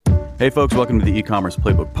Hey folks, welcome to the E-commerce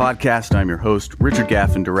Playbook Podcast. I'm your host, Richard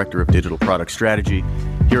Gaffin, Director of Digital Product Strategy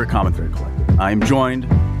here at Common Thread Collective. I am joined,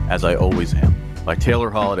 as I always am, by Taylor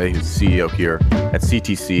Holiday, who's CEO here at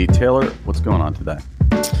CTC. Taylor, what's going on today?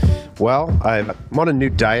 Well, I'm on a new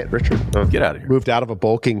diet, Richard. Get out of here. Moved out of a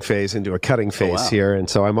bulking phase into a cutting phase here. And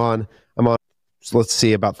so I'm on, so let's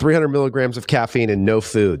see, about 300 milligrams of caffeine and no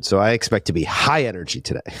food. So I expect to be high energy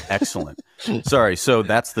today. Excellent. Sorry, so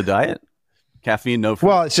that's the diet? Caffeine, no food?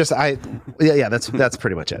 Well, it's just, that's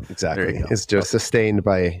pretty much it. Exactly. It's just sustained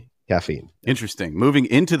by caffeine. Interesting. Moving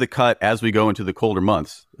into the cut as we go into the colder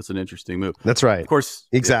months. That's an interesting move. That's right. Of course.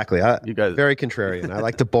 Exactly. You guys, very contrarian. I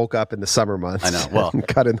like to bulk up in the summer months. I know. Well, and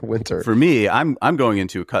cut in the winter. For me, I'm going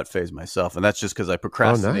into a cut phase myself, and that's just because I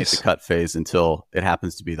procrastinate the cut phase until it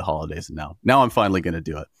happens to be the holidays. And now I'm finally going to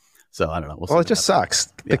do it. So I don't know. Well, it just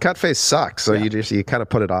sucks. Yeah. The cut phase sucks. So you kind of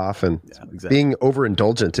put it off, and being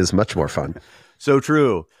overindulgent is much more fun. So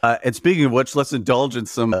true. And speaking of which, let's indulge in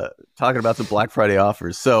some talking about some Black Friday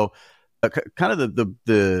offers. So kind of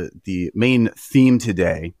the main theme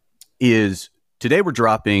today is today we're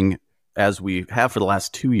dropping, as we have for the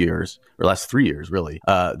last 2 years, or last 3 years really,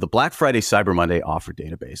 the Black Friday Cyber Monday offer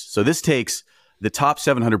database. So this takes the top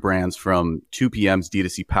 700 brands from 2PM's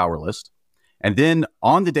D2C Power List. And then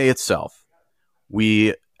on the day itself,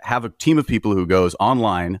 we have a team of people who goes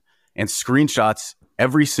online and screenshots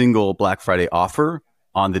every single Black Friday offer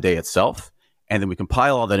on the day itself. And then we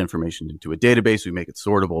compile all that information into a database. We make it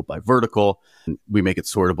sortable by vertical. We make it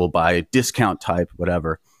sortable by discount type,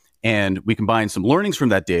 whatever. And we combine some learnings from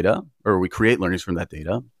that data, or we create learnings from that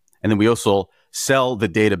data. And then we also sell the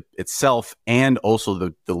data itself and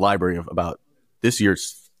also the library of about this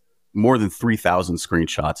year's more than 3,000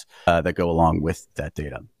 screenshots that go along with that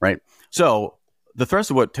data, right? So the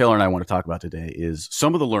thrust of what Taylor and I want to talk about today is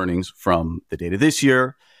some of the learnings from the data this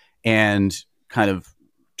year and kind of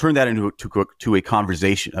turn that into a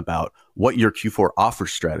conversation about what your Q4 offer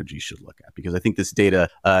strategy should look at. Because I think this data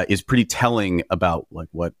is pretty telling about like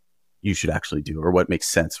what you should actually do or what makes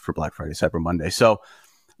sense for Black Friday, Cyber Monday. So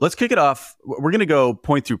let's kick it off. We're going to go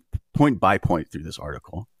point by point through this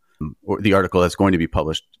article. Or the article that's going to be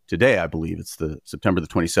published today, I believe. It's the September the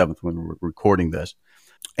 27th when we're recording this.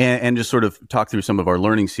 And just sort of talk through some of our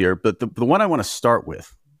learnings here. But the one I want to start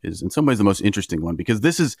with is in some ways the most interesting one, because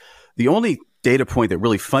this is the only data point that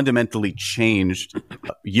really fundamentally changed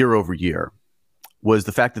year over year, was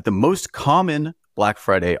the fact that the most common Black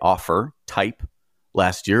Friday offer type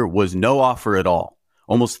last year was no offer at all.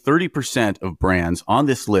 Almost 30% of brands on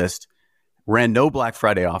this list ran no Black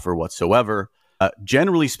Friday offer whatsoever.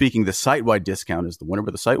 Generally speaking, the site-wide discount is the winner,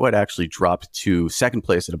 but the site-wide actually dropped to second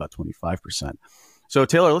place at about 25%. So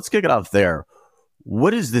Taylor, let's kick it off there. What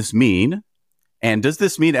does this mean? And does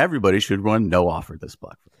this mean everybody should run no offer this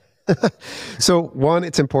Black Friday? So one,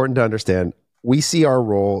 it's important to understand, we see our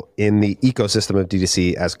role in the ecosystem of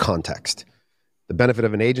D2C as context. The benefit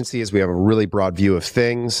of an agency is we have a really broad view of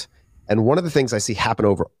things. And one of the things I see happen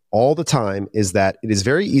over all the time is that it is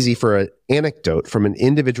very easy for an anecdote from an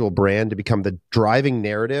individual brand to become the driving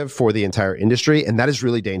narrative for the entire industry. And that is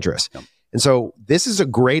really dangerous. Yep. And so this is a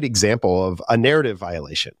great example of a narrative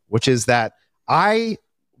violation, which is that I'll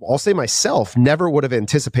say myself, never would have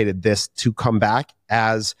anticipated this to come back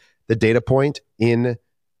as the data point in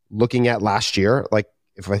looking at last year. Like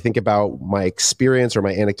if I think about my experience or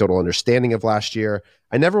my anecdotal understanding of last year,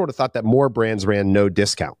 I never would have thought that more brands ran no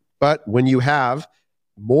discount. But when you have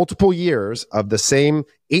multiple years of the same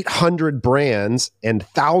 800 brands and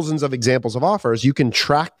thousands of examples of offers, you can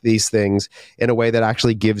track these things in a way that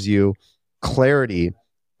actually gives you clarity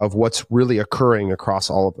of what's really occurring across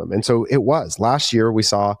all of them. And so it was. Last year, we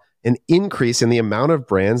saw an increase in the amount of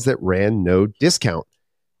brands that ran no discount.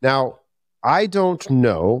 Now, I don't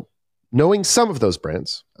know, knowing some of those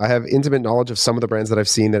brands, I have intimate knowledge of some of the brands that I've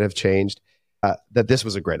seen that have changed, that this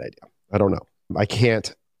was a great idea. I don't know. I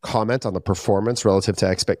can't comment on the performance relative to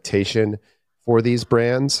expectation for these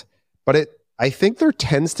brands, but I think there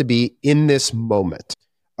tends to be, in this moment,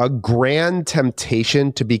 a grand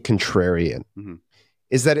temptation to be contrarian. Mm-hmm.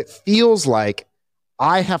 Is that it feels like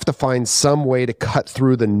I have to find some way to cut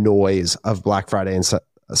through the noise of Black Friday and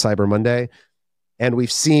Cyber Monday. And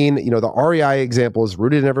we've seen, the REI example is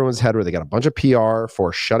rooted in everyone's head, where they got a bunch of PR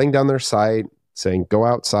for shutting down their site, saying go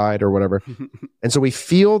outside or whatever. And so we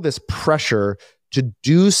feel this pressure to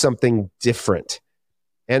do something different.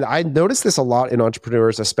 And I notice this a lot in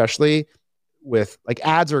entrepreneurs, especially with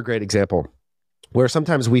ads are a great example, where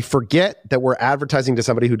sometimes we forget that we're advertising to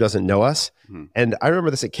somebody who doesn't know us. Mm-hmm. And I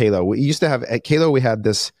remember this at Kalo. We used to have, at Kalo, we had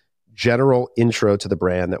this general intro to the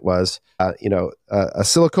brand that was, a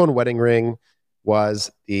silicone wedding ring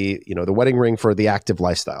was the wedding ring for the active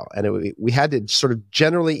lifestyle. And we had to sort of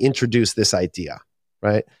generally introduce this idea,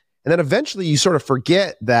 right? And then eventually you sort of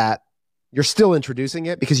forget that you're still introducing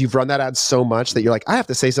it because you've run that ad so much that you're like, I have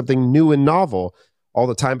to say something new and novel all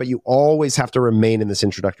the time, but you always have to remain in this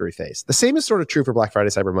introductory phase. The same is sort of true for Black Friday,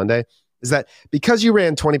 Cyber Monday, is that because you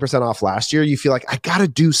ran 20% off last year, you feel like I got to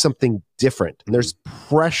do something different. And there's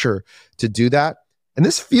pressure to do that. And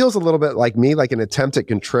this feels a little bit like me, like an attempt at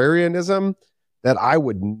contrarianism that I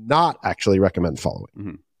would not actually recommend following.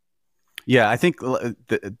 Mm-hmm. Yeah, I think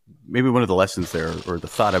maybe one of the lessons there, or the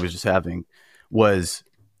thought I was just having, was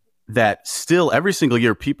that still every single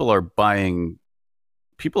year people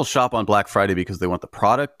shop on Black Friday because they want the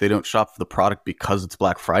product. They don't shop for the product because it's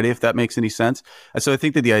Black Friday, if that makes any sense. And so I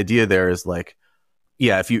think that the idea there is like,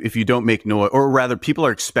 yeah, if you don't make noise, or rather people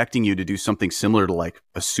are expecting you to do something similar to like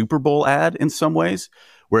a Super Bowl ad in some ways,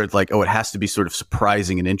 where it's like, oh, it has to be sort of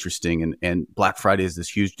surprising and interesting. And Black Friday is this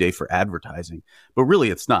huge day for advertising. But really,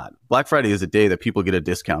 it's not. Black Friday is a day that people get a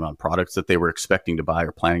discount on products that they were expecting to buy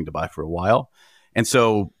or planning to buy for a while. And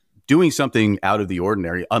so doing something out of the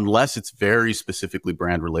ordinary, unless it's very specifically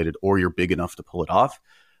brand related or you're big enough to pull it off,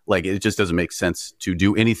 like it just doesn't make sense to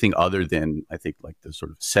do anything other than, I think, like the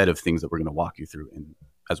sort of set of things that we're going to walk you through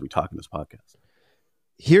as we talk in this podcast.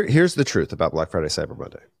 Here's the truth about Black Friday, Cyber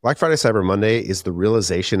Monday. Black Friday, Cyber Monday is the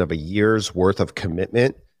realization of a year's worth of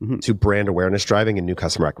commitment to brand awareness driving and new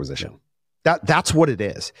customer acquisition. That's what it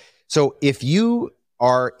is. So if you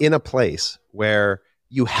are in a place where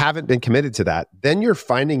you haven't been committed to that, then you're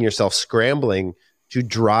finding yourself scrambling to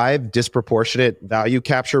drive disproportionate value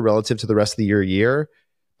capture relative to the rest of the year.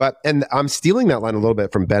 And I'm stealing that line a little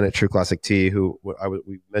bit from Ben at True Classic Tea, who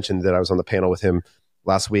we mentioned that I was on the panel with him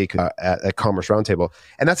last week at Commerce Roundtable.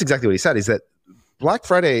 And that's exactly what he said, is that Black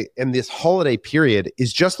Friday and this holiday period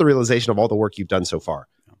is just the realization of all the work you've done so far.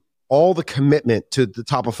 All the commitment to the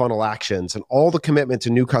top of funnel actions and all the commitment to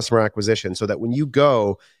new customer acquisition, so that when you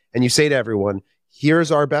go and you say to everyone,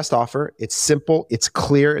 here's our best offer, it's simple, it's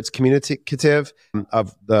clear, it's communicative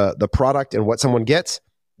of the product and what someone gets,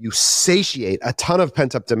 you satiate a ton of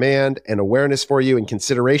pent-up demand and awareness for you and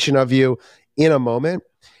consideration of you in a moment.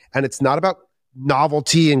 And it's not about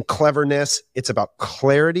novelty and cleverness. It's about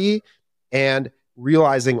clarity and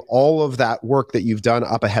realizing all of that work that you've done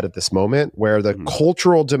up ahead of this moment, where the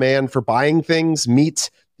cultural demand for buying things meets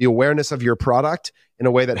the awareness of your product in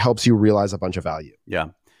a way that helps you realize a bunch of value. Yeah.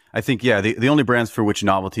 I think, the only brands for which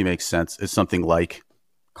novelty makes sense is something like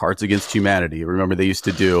Cards Against Humanity. Remember, they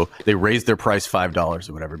raised their price $5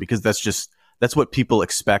 or whatever, because that's what people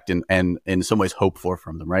expect and in some ways hope for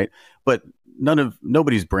from them, right? But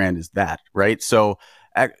nobody's brand is that, right? So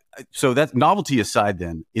that novelty aside,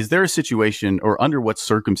 then, is there a situation, or under what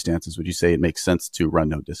circumstances would you say it makes sense to run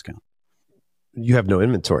no discount? You have no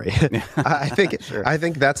inventory. I think sure. I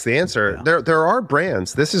think that's the answer. Yeah. There are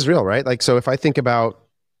brands. This is real, right? Like, so if I think about,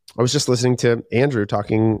 I was just listening to Andrew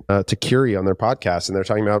talking to Curie on their podcast, and they're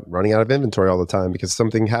talking about running out of inventory all the time because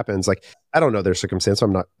something happens. Like, I don't know their circumstance,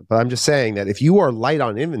 but I'm just saying that if you are light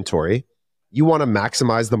on inventory, you want to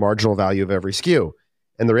maximize the marginal value of every SKU.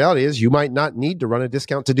 And the reality is you might not need to run a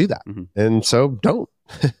discount to do that. And so don't,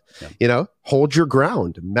 hold your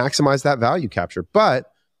ground, maximize that value capture.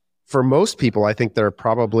 But for most people, I think they're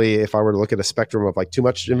probably, if I were to look at a spectrum of like too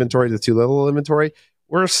much inventory to too little inventory,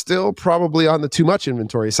 we're still probably on the too much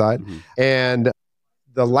inventory side. And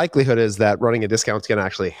the likelihood is that running a discount is going to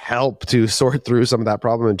actually help to sort through some of that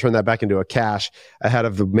problem and turn that back into a cash ahead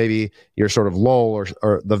of maybe your sort of lull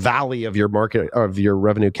or the valley of your market, of your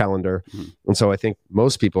revenue calendar. And so I think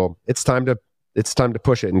most people, it's time to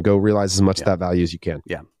push it and go realize as much of that value as you can.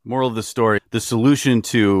 Yeah. Moral of the story, the solution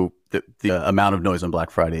to the amount of noise on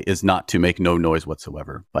Black Friday is not to make no noise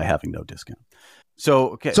whatsoever by having no discount.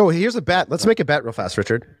 So here's a bet. Let's make a bet real fast,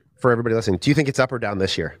 Richard, for everybody listening. Do you think it's up or down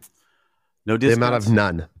this year? No discounts? The amount of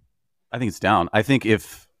none. I think it's down. I think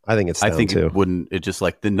it's down too. It just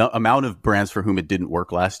like the amount of brands for whom it didn't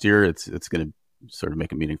work last year, it's going to sort of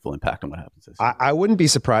make a meaningful impact on what happens this year. I wouldn't be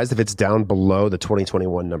surprised if it's down below the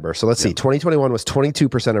 2021 number. So let's see. 2021 was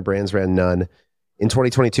 22% of brands ran none. In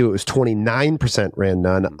 2022, it was 29% ran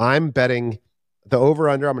none. I'm betting the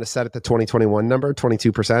over-under, I'm going to set at the 2021 number,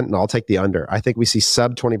 22%, and I'll take the under. I think we see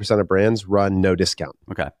sub 20% of brands run no discount.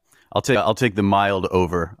 Okay. I'll take the mild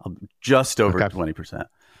over, just over 20%.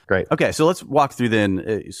 Great. Okay, so let's walk through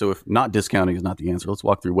then. So if not discounting is not the answer, let's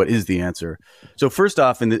walk through what is the answer. So first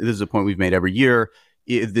off, and this is a point we've made every year,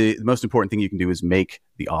 the most important thing you can do is make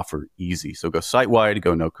the offer easy. So go site-wide,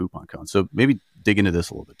 go no coupon code. So maybe dig into this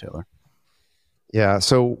a little bit, Taylor. Yeah,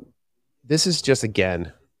 so this is just,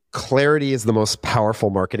 again, clarity is the most powerful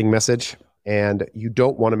marketing message. and you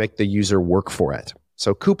don't want to make the user work for it.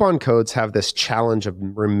 So coupon codes have this challenge of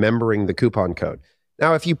remembering the coupon code.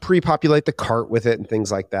 Now, if you pre-populate the cart with it and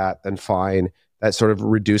things like that, then fine. That sort of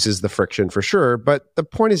reduces the friction for sure. But the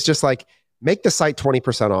point is just like, make the site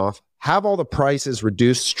 20% off, have all the prices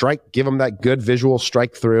reduced, give them that good visual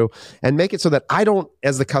strike through, and make it so that I don't,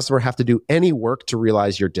 as the customer, have to do any work to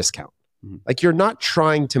realize your discount. Like, you're not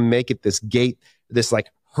trying to make it this gate, this like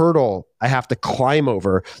hurdle I have to climb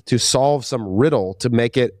over to solve some riddle to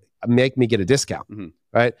make me get a discount,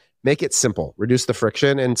 right? Make it simple, reduce the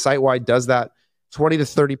friction, and site-wide does that. 20 to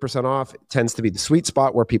 30% off tends to be the sweet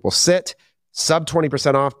spot where people sit. Sub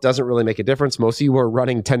 20% off doesn't really make a difference. Most of you are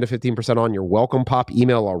running 10 to 15% on your welcome pop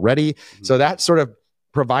email already. So that sort of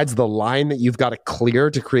provides the line that you've got to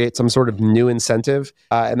clear to create some sort of new incentive.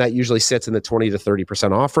 And that usually sits in the 20 to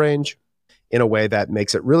 30% off range in a way that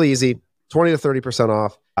makes it really easy, 20 to 30%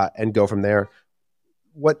 off, and go from there.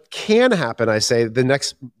 What can happen, I say, the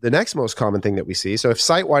next most common thing that we see. So if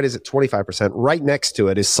site-wide is at 25%, right next to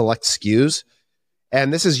it is select SKUs.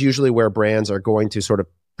 And this is usually where brands are going to sort of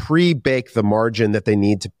pre-bake the margin that they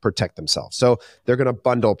need to protect themselves. So they're going to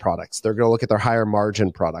bundle products. They're going to look at their higher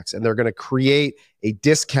margin products, and they're going to create a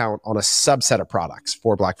discount on a subset of products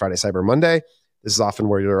for Black Friday, Cyber Monday. This is often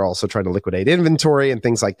where you're also trying to liquidate inventory and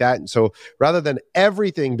things like that. And so rather than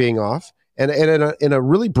everything being off, and in a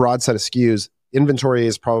really broad set of SKUs, inventory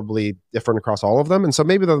is probably different across all of them. And so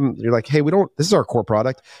maybe you're like, hey, this is our core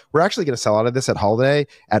product. We're actually going to sell out of this at holiday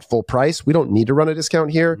at full price. We don't need to run a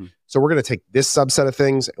discount here. So we're going to take this subset of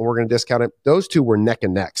things and we're going to discount it. Those two were neck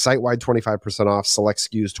and neck. Site-wide 25% off, select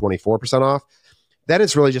SKUs 24% off. Then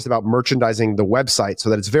it's really just about merchandising the website so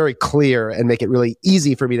that it's very clear and make it really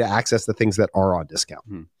easy for me to access the things that are on discount.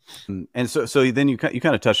 And so then you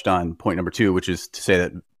kind of touched on point number 2, which is to say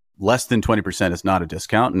that less than 20% is not a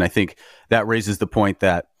discount. And I think that raises the point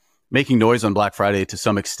that making noise on Black Friday to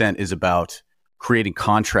some extent is about creating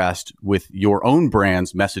contrast with your own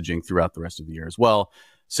brand's messaging throughout the rest of the year as well.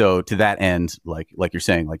 So to that end, like you're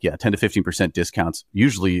saying, 10 to 15% discounts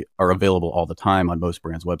usually are available all the time on most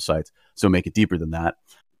brands' websites. So make it deeper than that.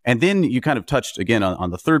 And then you kind of touched again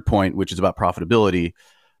on the third point, which is about profitability.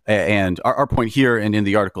 And our point here and in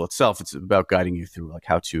the article itself, it's about guiding you through like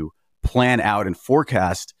how to plan out and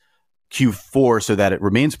forecast Q4 so that it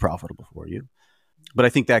remains profitable for you. But I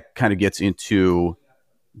think that kind of gets into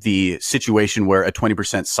the situation where a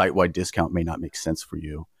 20% site-wide discount may not make sense for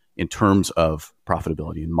you in terms of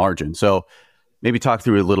profitability and margin. So maybe talk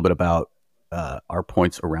through a little bit about our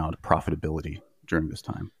points around profitability during this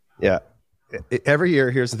time. Yeah. Every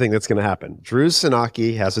year, here's the thing that's going to happen. Drew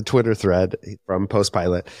Sanaki has a Twitter thread from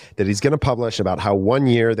Postpilot that he's going to publish about how one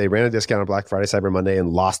year they ran a discount on Black Friday, Cyber Monday, and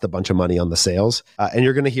lost a bunch of money on the sales. And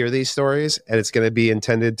you're going to hear these stories, and it's going to be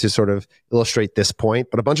intended to sort of illustrate this point.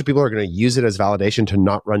 But a bunch of people are going to use it as validation to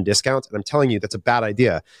not run discounts. And I'm telling you, that's a bad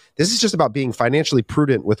idea. This is just about being financially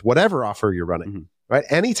prudent with whatever offer you're running. Right?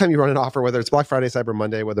 Anytime you run an offer, whether it's Black Friday, Cyber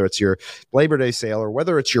Monday, whether it's your Labor Day sale, or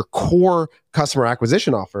whether it's your core customer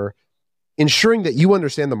acquisition offer, ensuring that you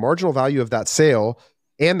understand the marginal value of that sale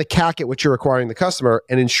and the CAC at which you're acquiring the customer,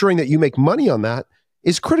 and ensuring that you make money on that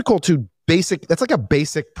is critical to that's like a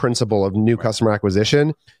basic principle of new customer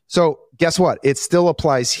acquisition. So guess what? It still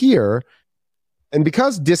applies here. And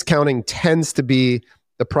because discounting tends to be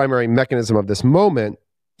the primary mechanism of this moment,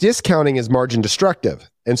 discounting is margin destructive.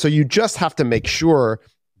 And so you just have to make sure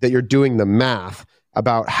that you're doing the math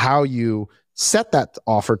about how you set that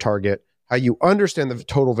offer target, how you understand the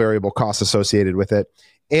total variable costs associated with it,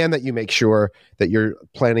 and that you make sure that you're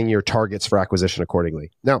planning your targets for acquisition accordingly.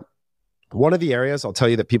 Now, one of the areas I'll tell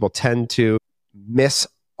you that people tend to miss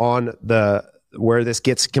on where this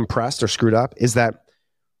gets compressed or screwed up is that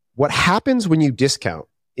what happens when you discount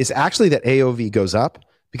is actually that AOV goes up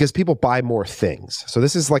because people buy more things. So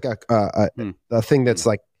this is like a thing that's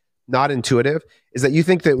like not intuitive, is that you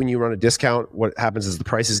think that when you run a discount, what happens is the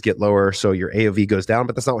prices get lower, so your AOV goes down,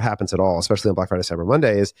 but that's not what happens at all, especially on Black Friday, Cyber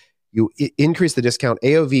Monday, is you increase the discount,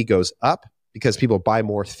 AOV goes up because people buy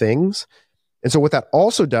more things. And so what that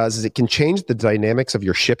also does is it can change the dynamics of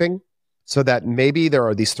your shipping so that maybe there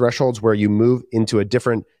are these thresholds where you move into a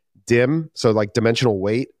different DIM, so like dimensional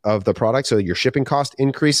weight of the product, so your shipping cost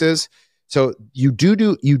increases. So you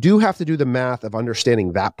do have to do the math of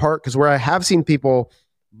understanding that part, because where I have seen people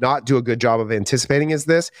not do a good job of anticipating is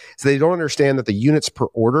they don't understand that the units per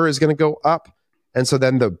order is going to go up. And so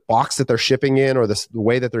then the box that they're shipping in, or the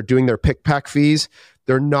way that they're doing their pick pack fees,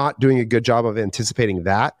 they're not doing a good job of anticipating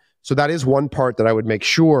that. So that is one part that I would make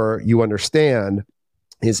sure you understand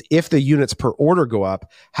is if the units per order go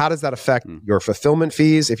up, how does that affect your fulfillment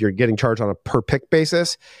fees if you're getting charged on a per pick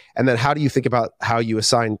basis? And then how do you think about how you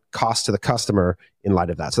assign cost to the customer in light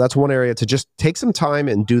of that? So that's one area to just take some time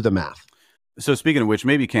and do the math. So speaking of which,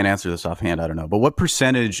 maybe you can't answer this offhand, I don't know, but what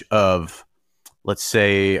percentage of, let's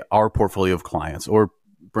say, our portfolio of clients or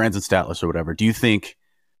brands and stat lists or whatever, do you think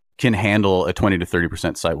can handle a 20 to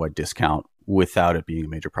 30% site-wide discount without it being a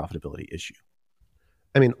major profitability issue?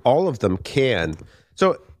 I mean, all of them can.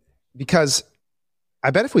 So, because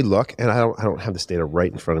I bet if we look, and I don't have this data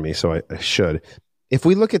right in front of me, so I should. If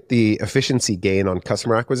we look at the efficiency gain on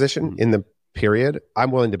customer acquisition in the period,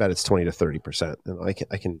 I'm willing to bet it's 20 to 30%. And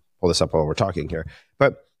I can pull this up while we're talking here.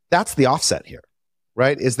 But that's the offset here,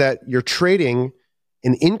 right? Is that you're trading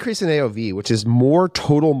an increase in AOV, which is more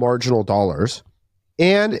total marginal dollars,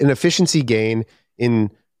 and an efficiency gain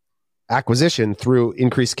in acquisition through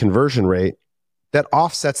increased conversion rate that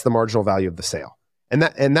offsets the marginal value of the sale. And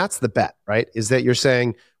that's the bet, right? Is that you're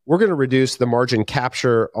saying we're going to reduce the margin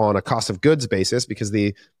capture on a cost of goods basis because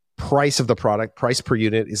the price of the product, price per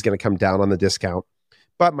unit, is going to come down on the discount.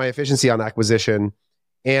 But my efficiency on acquisition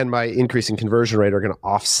and my increase in conversion rate are going to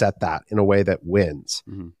offset that in a way that wins.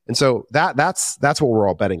 And so that's what we're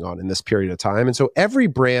all betting on in this period of time. And so every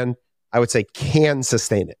brand, I would say, can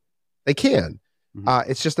sustain it. They can.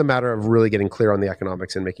 It's just a matter of really getting clear on the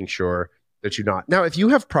economics and making sure that you're not. Now, if you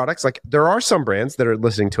have products, like there are some brands that are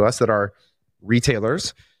listening to us that are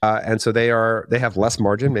retailers, and so they have less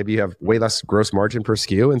margin. Maybe you have way less gross margin per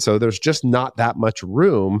SKU, and so there's just not that much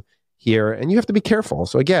room here, and you have to be careful.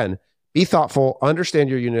 So again, be thoughtful, understand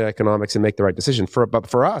your unit economics, and make the right decision. But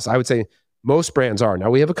for us, I would say most brands are. Now,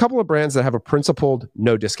 we have a couple of brands that have a principled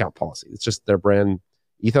no discount policy. It's just their brand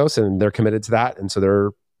ethos, and they're committed to that, and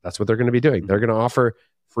so that's what they're going to be doing. They're going to offer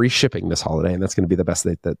free shipping this holiday, and that's going to be the best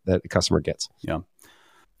that the customer gets. Yeah.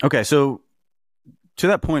 Okay, so to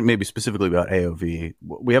that point, maybe specifically about AOV,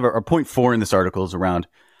 we have our point 4 in this article is around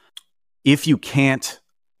if you can't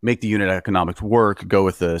make the unit economics work, go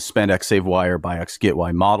with the spend X, save Y, or buy X, get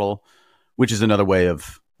Y model, which is another way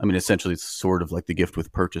of, I mean, essentially it's sort of like the gift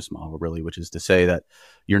with purchase model, really, which is to say that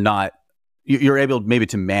you're able maybe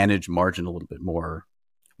to manage margin a little bit more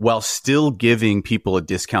while still giving people a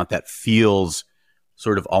discount that feels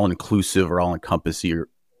sort of all-inclusive or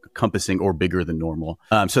all-encompassing or bigger than normal.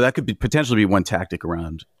 So that could potentially be one tactic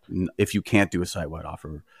around if you can't do a site-wide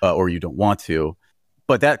offer or you don't want to.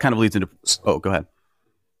 But that kind of leads into... Oh, go ahead.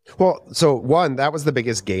 Well, so one, that was the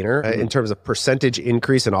biggest gainer in terms of percentage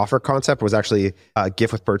increase in offer concept was actually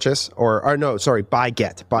gift with purchase or no, sorry, buy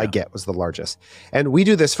get. Buy get was the largest. And we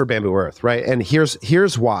do this for Bamboo Earth, right? And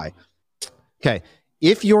here's why. Okay,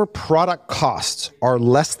 if your product costs are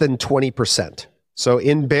less than 20%, so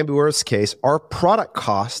in Bamboo Earth's case, our product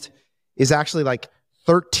cost is actually like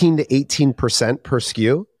 13 to 18% per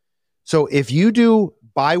SKU. So if you do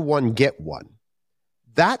buy one, get one,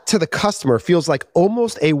 that to the customer feels like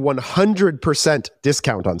almost a 100%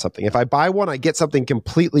 discount on something. If I buy one, I get something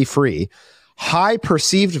completely free, high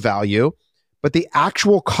perceived value, but the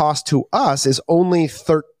actual cost to us is only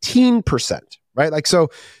 13%, right? Like, so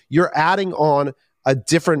you're adding on a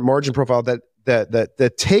different margin profile that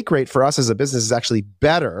the take rate for us as a business is actually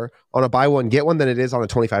better on a buy one, get one than it is on a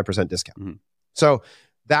 25% discount. So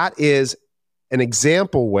that is an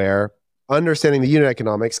example where understanding the unit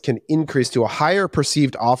economics can increase to a higher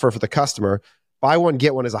perceived offer for the customer. Buy one,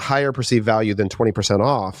 get one is a higher perceived value than 20%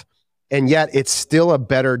 off. And yet it's still a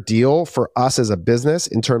better deal for us as a business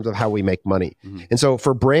in terms of how we make money. And so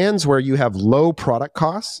for brands where you have low product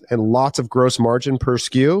costs and lots of gross margin per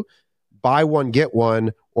SKU, buy one, get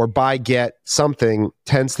one, or buy get something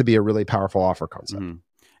tends to be a really powerful offer concept.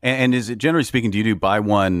 And is it, generally speaking, do you do buy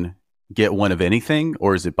one, get one of anything,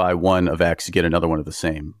 or is it buy one of X, get another one of the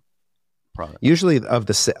same product? Usually of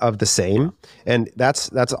the same. And that's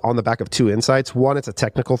on the back of two insights. One, it's a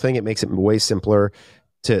technical thing. It makes it way simpler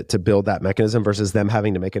to build that mechanism versus them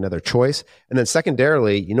having to make another choice. And then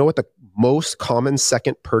secondarily, you know what the most common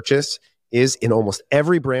second purchase is in almost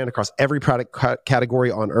every brand across every product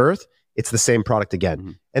category on earth? It's the same product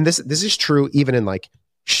again. And this is true even in like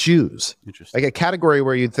shoes. Like a category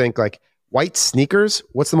where you'd think like white sneakers,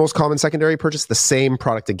 what's the most common secondary purchase? The same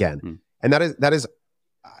product again. And that is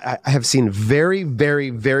I have seen very, very,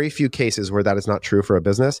 very few cases where that is not true for a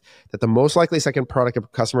business, that the most likely second product a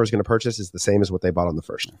customer is going to purchase is the same as what they bought on the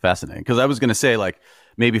first. Fascinating. Because I was going to say, like,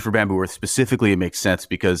 maybe for Bamboo Earth specifically, it makes sense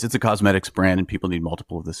because it's a cosmetics brand and people need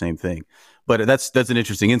multiple of the same thing. But that's an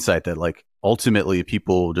interesting insight that, like, ultimately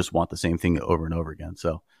people just want the same thing over and over again.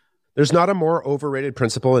 So there's not a more overrated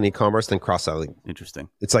principle in e-commerce than cross-selling. Interesting.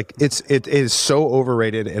 It's like, it is so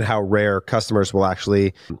overrated in how rare customers will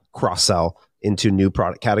actually cross-sell into new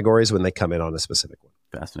product categories when they come in on a specific one.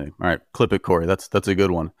 Fascinating. All right, clip it, Corey. That's a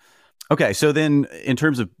good one. Okay, so then in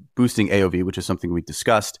terms of boosting AOV, which is something we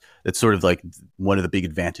discussed, that's sort of like one of the big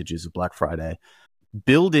advantages of Black Friday.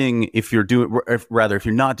 Building, if you're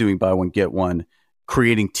not doing buy one, get one,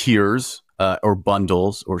 creating tiers or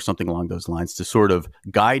bundles or something along those lines to sort of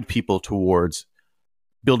guide people towards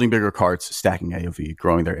building bigger carts, stacking AOV,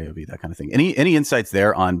 growing their AOV, that kind of thing. Any insights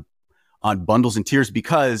there on bundles and tiers?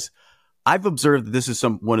 Because I've observed that this is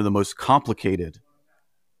one of the most complicated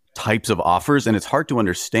types of offers, and it's hard to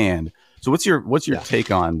understand. So what's your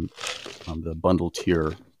take on the bundle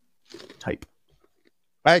tier type?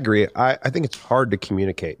 I agree. I think it's hard to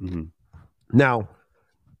communicate. Mm-hmm. Now,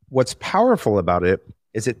 what's powerful about it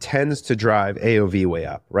is it tends to drive AOV way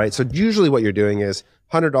up, right? So usually what you're doing is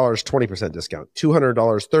 $100, 20% discount, $200,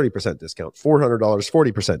 30% discount, $400,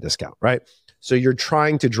 40% discount, right? So you're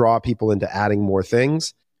trying to draw people into adding more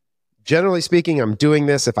things. Generally speaking, I'm doing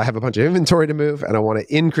this if I have a bunch of inventory to move and I want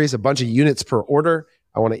to increase a bunch of units per order.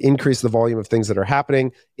 I want to increase the volume of things that are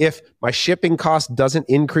happening. If my shipping cost doesn't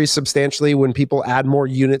increase substantially when people add more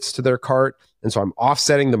units to their cart, and so I'm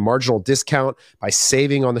offsetting the marginal discount by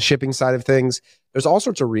saving on the shipping side of things, there's all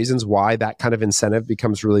sorts of reasons why that kind of incentive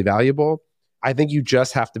becomes really valuable. I think you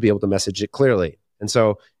just have to be able to message it clearly. And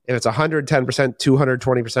so if it's 110%,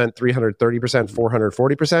 220%, 330%,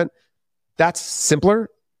 440%, that's simpler.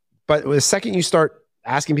 But the second you start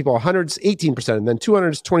asking people 100's 18% and then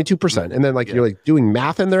 200's 22%, and then you're like doing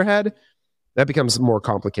math in their head, that becomes more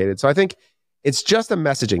complicated. So I think it's just a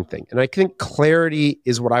messaging thing. And I think clarity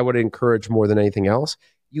is what I would encourage more than anything else.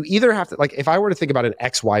 You either have to, if I were to think about an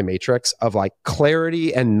XY matrix of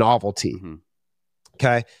clarity and novelty,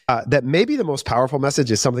 okay, that maybe the most powerful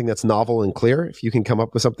message is something that's novel and clear, if you can come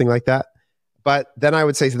up with something like that. But then I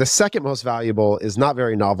would say the second most valuable is not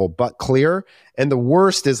very novel, but clear. And the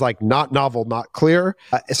worst is not novel, not clear.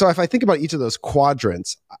 So if I think about each of those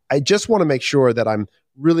quadrants, I just want to make sure that I'm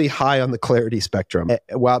really high on the clarity spectrum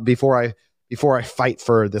before I fight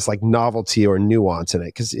for this novelty or nuance in it.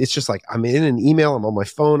 Because it's just I'm in an email, I'm on my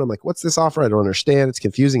phone, I'm like, what's this offer? I don't understand. It's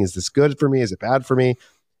confusing. Is this good for me? Is it bad for me?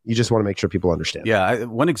 You just want to make sure people understand. Yeah.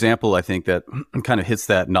 One example I think that kind of hits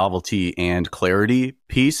that novelty and clarity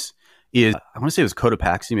piece is, I want to say it was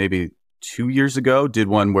Cotopaxi maybe 2 years ago, did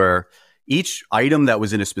one where each item that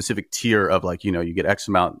was in a specific tier of you get X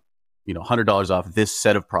amount, $100 off this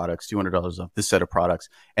set of products, $200 off this set of products.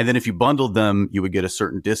 And then if you bundled them, you would get a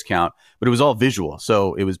certain discount, but it was all visual.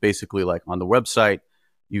 So it was basically on the website,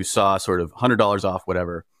 you saw sort of $100 off,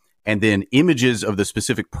 whatever, and then images of the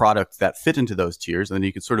specific product that fit into those tiers. And then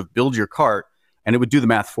you could sort of build your cart and it would do the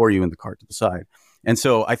math for you in the cart to the side. And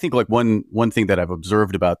so I think one thing that I've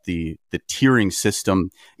observed about the tiering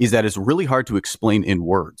system is that it's really hard to explain in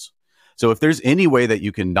words. So if there's any way that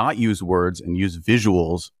you can not use words and use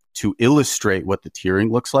visuals to illustrate what the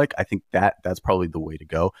tiering looks like, I think that's probably the way to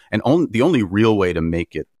go. And the only real way to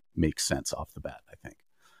make it make sense off the bat, I think.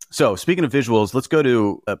 So speaking of visuals, let's go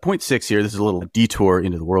to point 6 here. This is a little detour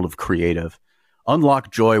into the world of creative.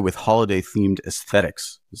 Unlock joy with holiday-themed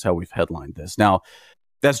aesthetics is how we've headlined this. Now,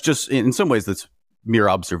 that's just, in some ways, that's mere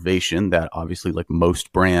observation that obviously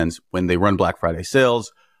most brands, when they run Black Friday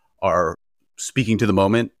sales, are speaking to the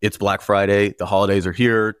moment. It's Black Friday. The holidays are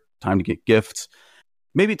here. Time to get gifts.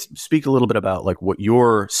 Maybe speak a little bit about what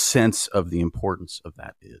your sense of the importance of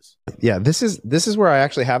that is. Yeah, this is where I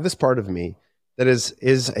actually have this part of me that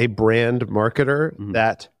is a brand marketer,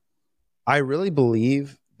 that I really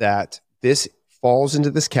believe that this falls into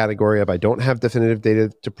this category of I don't have definitive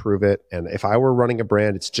data to prove it. And if I were running a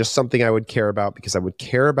brand, it's just something I would care about, because I would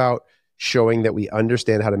care about showing that we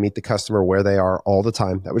understand how to meet the customer where they are all the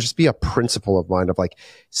time. That would just be a principle of mine of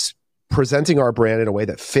presenting our brand in a way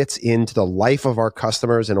that fits into the life of our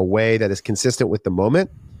customers in a way that is consistent with the moment.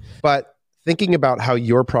 But thinking about how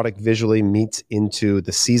your product visually meets into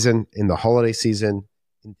the season, in the holiday season,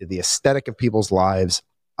 into the aesthetic of people's lives,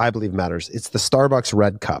 I believe matters. It's the Starbucks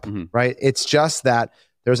red cup, right? It's just that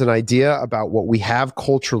there's an idea about what we have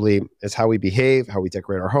culturally is how we behave, how we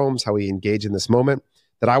decorate our homes, how we engage in this moment,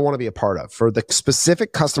 that I want to be a part of for the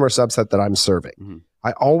specific customer subset that I'm serving.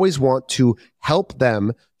 I always want to help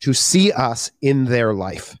them to see us in their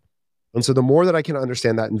life. And so the more that I can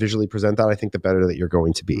understand that and visually present that, I think the better that you're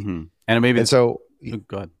going to be. And so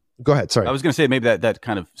go ahead. Sorry. I was going to say maybe that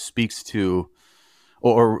kind of speaks to,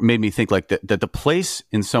 or made me think that the place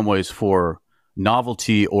in some ways for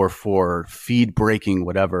novelty or for feed breaking,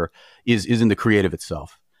 whatever, is in the creative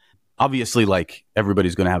itself. Obviously,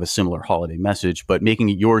 everybody's going to have a similar holiday message, but making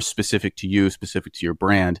it yours, specific to you, specific to your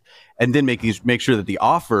brand, and then make sure that the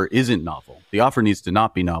offer isn't novel. The offer needs to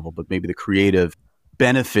not be novel, but maybe the creative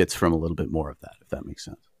benefits from a little bit more of that, if that makes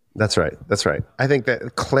sense. That's right. That's right. I think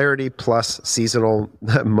that clarity plus seasonal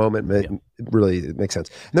moment really makes sense.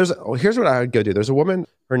 And here's what I would go do. There's a woman,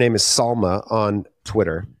 her name is Salma on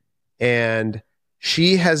Twitter, and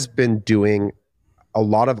she has been doing a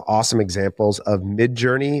lot of awesome examples of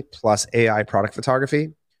Midjourney plus AI product photography,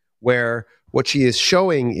 where what she is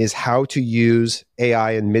showing is how to use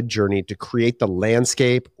AI and Midjourney to create the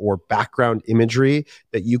landscape or background imagery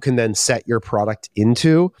that you can then set your product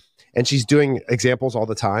into. And she's doing examples all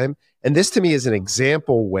the time. And this to me is an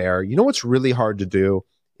example where, you know, what's really hard to do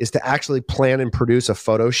is to actually plan and produce a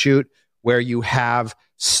photo shoot where you have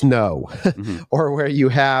snow or where you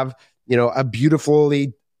have, you know, a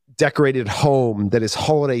beautifully decorated home that is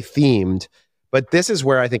holiday themed. But this is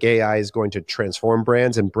where I think AI is going to transform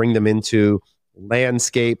brands and bring them into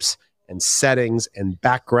landscapes and settings and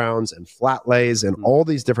backgrounds and flat lays and all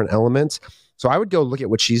these different elements. So I would go look at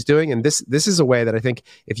what she's doing. And this is a way that I think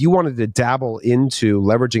if you wanted to dabble into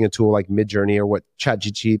leveraging a tool like Midjourney or what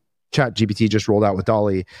ChatGPT just rolled out with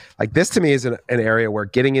Dolly, like this to me is an area where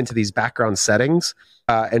getting into these background settings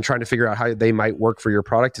and trying to figure out how they might work for your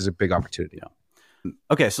product is a big opportunity. Yeah.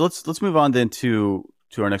 Okay, so let's move on then to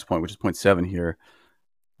our next point, which is point 7 here,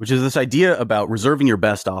 which is this idea about reserving your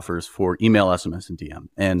best offers for email, SMS, and DM.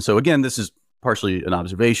 And so again, this is partially an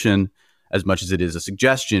observation as much as it is a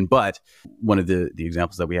suggestion, but one of the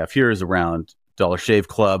examples that we have here is around Dollar Shave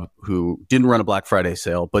Club, who didn't run a Black Friday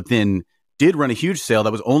sale, but then did run a huge sale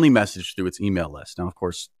that was only messaged through its email list. Now, of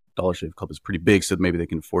course, Dollar Shave Club is pretty big, so maybe they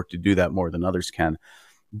can afford to do that more than others can.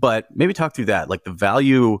 But maybe talk through that, like the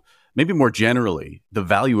value, maybe more generally, the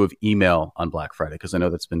value of email on Black Friday, because I know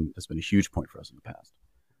that's been a huge point for us in the past.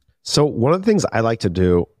 So one of the things I like to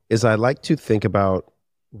do is I like to think about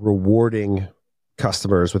rewarding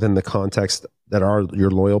customers within the context that are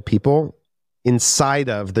your loyal people inside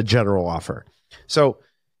of the general offer. So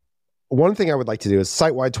one thing I would like to do is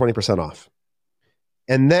site-wide 20% off.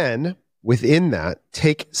 And then within that,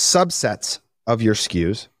 take subsets of your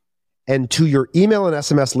SKUs and to your email and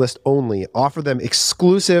SMS list only, offer them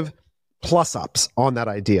exclusive plus-ups on that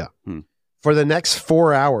idea. For the next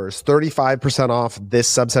 4 hours, 35% off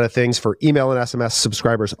this subset of things for email and SMS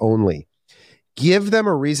subscribers only. Give them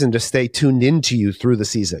a reason to stay tuned into you through the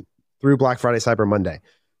season, through Black Friday, Cyber Monday.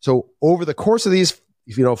 So over the course of these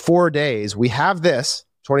 4 days, we have this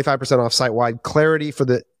 25% off site-wide, clarity for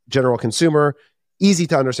the general consumer, easy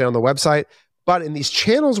to understand on the website. But in these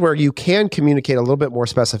channels where you can communicate a little bit more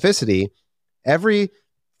specificity, every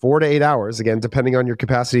 4 to 8 hours, again, depending on your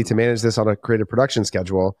capacity to manage this on a creative production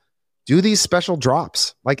schedule, do these special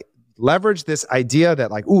drops. Like leverage this idea that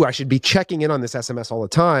like, ooh, I should be checking in on this SMS all the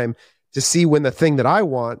time to see when the thing that I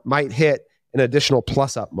want might hit an additional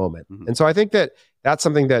plus up moment. And so I think that that's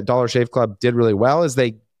something that Dollar Shave Club did really well is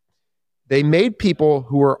they made people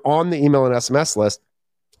who were on the email and SMS list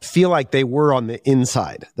feel like they were on the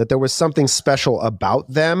inside, that there was something special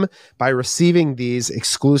about them by receiving these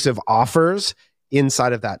exclusive offers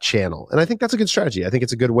inside of that channel. And I think that's a good strategy. I think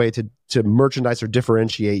it's a good way to merchandise or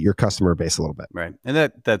differentiate your customer base a little bit. Right. And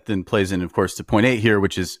that then plays in, of course, to point 8 here,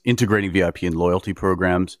 which is integrating VIP and loyalty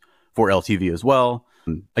programs for LTV as well.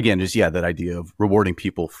 Again, just, that idea of rewarding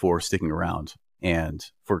people for sticking around and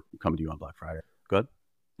for coming to you on Black Friday. Go ahead.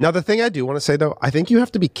 Now, the thing I do want to say, though, I think you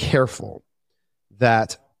have to be careful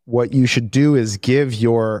that what you should do is give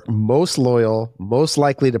your most loyal, most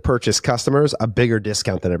likely to purchase customers a bigger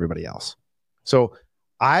discount than everybody else. So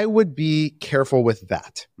I would be careful with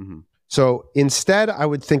that. So instead, I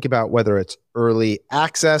would think about whether it's early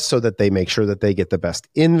access so that they make sure that they get the best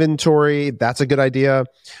inventory. That's a good idea.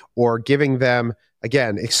 Or giving them,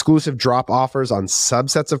 again, exclusive drop offers on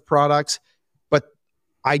subsets of products. But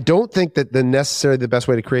I don't think that necessarily the best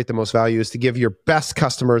way to create the most value is to give your best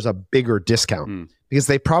customers a bigger discount because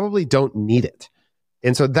they probably don't need it.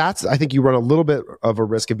 And so I think you run a little bit of a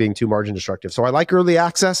risk of being too margin destructive. So I like early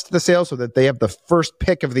access to the sale so that they have the first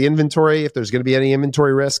pick of the inventory if there's going to be any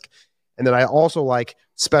inventory risk. And then I also like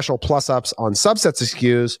special plus ups on subsets of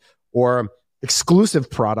SKUs or exclusive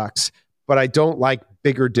products, but I don't like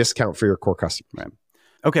bigger discount for your core customer. Right.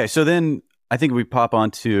 Okay. So then I think we pop on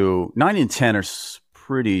to 9 and 10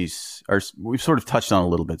 we've sort of touched on a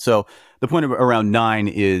little bit. So the point around 9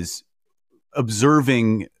 is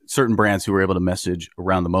observing certain brands who were able to message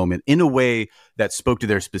around the moment in a way that spoke to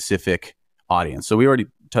their specific audience. So we already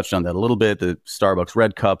touched on that a little bit. The Starbucks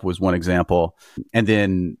Red Cup was one example. And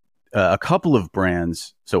then a couple of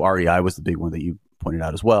brands. So REI was the big one that you pointed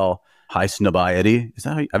out as well. High Snobiety. Is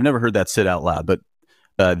that I've never heard that said out loud, but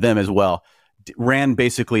them as well ran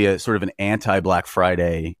basically a sort of an anti-Black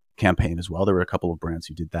Friday campaign as well. There were a couple of brands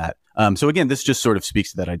who did that. So again, this just sort of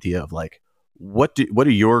speaks to that idea of like, what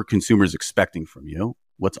are your consumers expecting from you?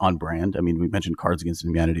 What's on brand? I mean, we mentioned Cards Against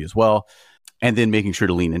Humanity as well. And then making sure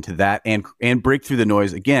to lean into that and break through the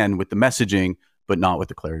noise again with the messaging, but not with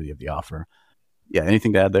the clarity of the offer. Yeah,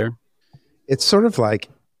 anything to add there? It's sort of like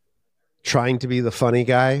trying to be the funny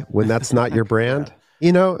guy when that's not your brand.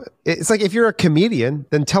 Yeah. It's like if you're a comedian,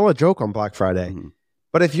 then tell a joke on Black Friday. Mm-hmm.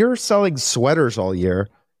 But if you're selling sweaters all year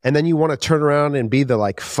and then you want to turn around and be the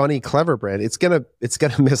like funny, clever brand, it's gonna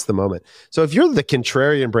miss the moment. So if you're the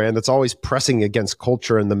contrarian brand that's always pressing against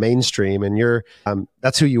culture and the mainstream, and you're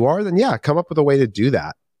that's who you are, then yeah, come up with a way to do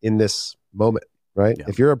that in this moment, right? Yeah.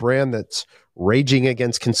 If you're a brand that's raging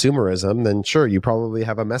against consumerism, then sure, you probably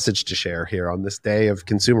have a message to share here on this day of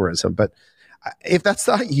consumerism. But if that's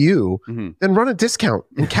not you, then run a discount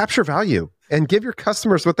and capture value and give your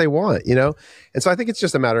customers what they want, And so I think it's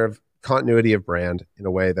just a matter of continuity of brand in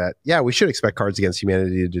a way that, yeah, we should expect Cards Against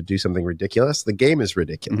Humanity to do something ridiculous. The game is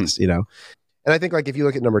ridiculous, And I think like if you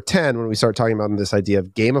look at number 10, when we start talking about this idea of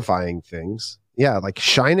gamifying things, yeah, like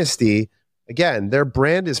Shinesty, again, their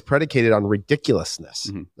brand is predicated on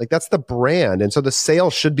ridiculousness. Like that's the brand. And so the sale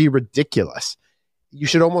should be ridiculous. You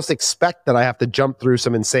should almost expect that I have to jump through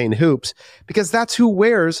some insane hoops because that's who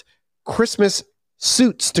wears Christmas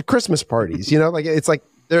suits to Christmas parties. Like it's like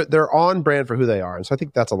they're on brand for who they are. And so I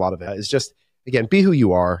think that's a lot of it. It's just, again, be who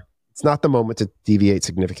you are. It's not the moment to deviate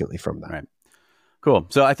significantly from that. Right. Cool.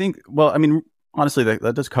 So I think, well, I mean, honestly,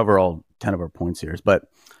 that does cover all 10 of our points here. But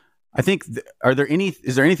I think,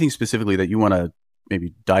 is there anything specifically that you want to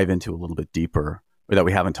maybe dive into a little bit deeper or that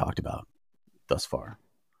we haven't talked about thus far?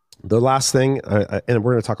 The last thing, and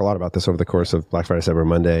we're going to talk a lot about this over the course of Black Friday, Cyber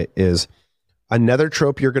Monday, is another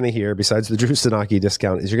trope you're going to hear besides the Drew Sanaki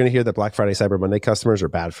discount is you're going to hear that Black Friday, Cyber Monday customers are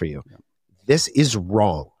bad for you. Yeah. This is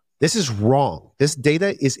wrong. This is wrong. This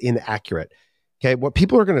data is inaccurate. Okay. What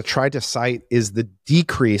people are going to try to cite is the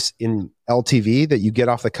decrease in LTV that you get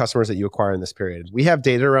off the customers that you acquire in this period. We have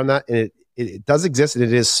data around that, and it does exist, and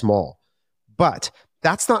it is small. But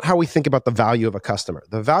that's not how we think about the value of a customer.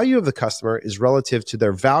 The value of the customer is relative to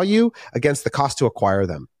their value against the cost to acquire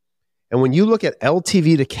them. And when you look at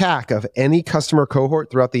LTV to CAC of any customer cohort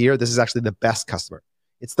throughout the year, this is actually the best customer.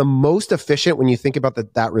 It's the most efficient when you think about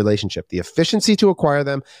that relationship. The efficiency to acquire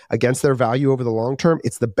them against their value over the long term,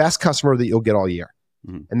 it's the best customer that you'll get all year.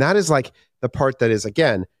 And that is like the part that is,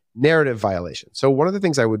 again, narrative violation. So one of the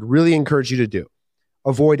things I would really encourage you to do,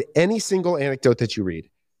 avoid any single anecdote that you read.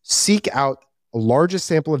 Seek out the largest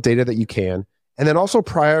sample of data that you can, and then also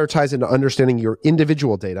prioritize into understanding your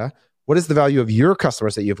individual data. What is the value of your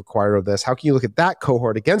customers that you've acquired of this? How can you look at that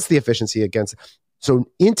cohort against the efficiency against? So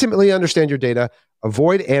intimately understand your data,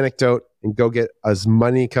 avoid anecdote, and go get as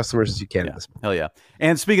many customers as you can at this point. Hell yeah.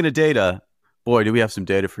 And speaking of data, boy, do we have some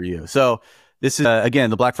data for you. So this is, again,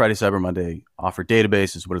 the Black Friday Cyber Monday offer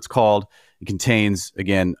database is what it's called. It contains,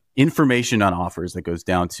 again, information on offers that goes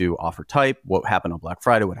down to offer type, what happened on Black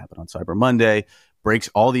Friday, what happened on Cyber Monday, breaks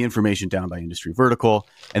all the information down by industry vertical,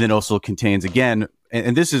 and then also contains, again,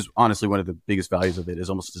 and this is honestly one of the biggest values of it, is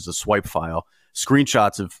almost as a swipe file,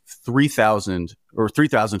 screenshots of 3,000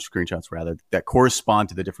 screenshots rather, that correspond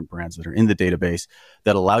to the different brands that are in the database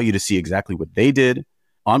that allow you to see exactly what they did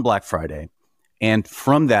on Black Friday. And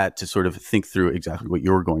from that to sort of think through exactly what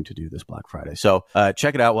you're going to do this Black Friday. So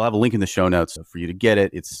check it out. We'll have a link in the show notes for you to get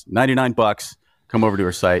it. It's $99. Come over to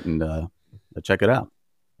our site and check it out.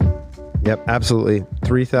 Yep, absolutely.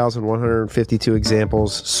 3,152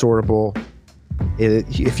 examples, sortable.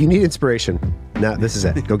 If you need inspiration, now this is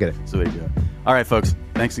it. Go get it. So there you go. All right, folks.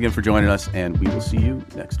 Thanks again for joining us, and we will see you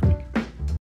next week.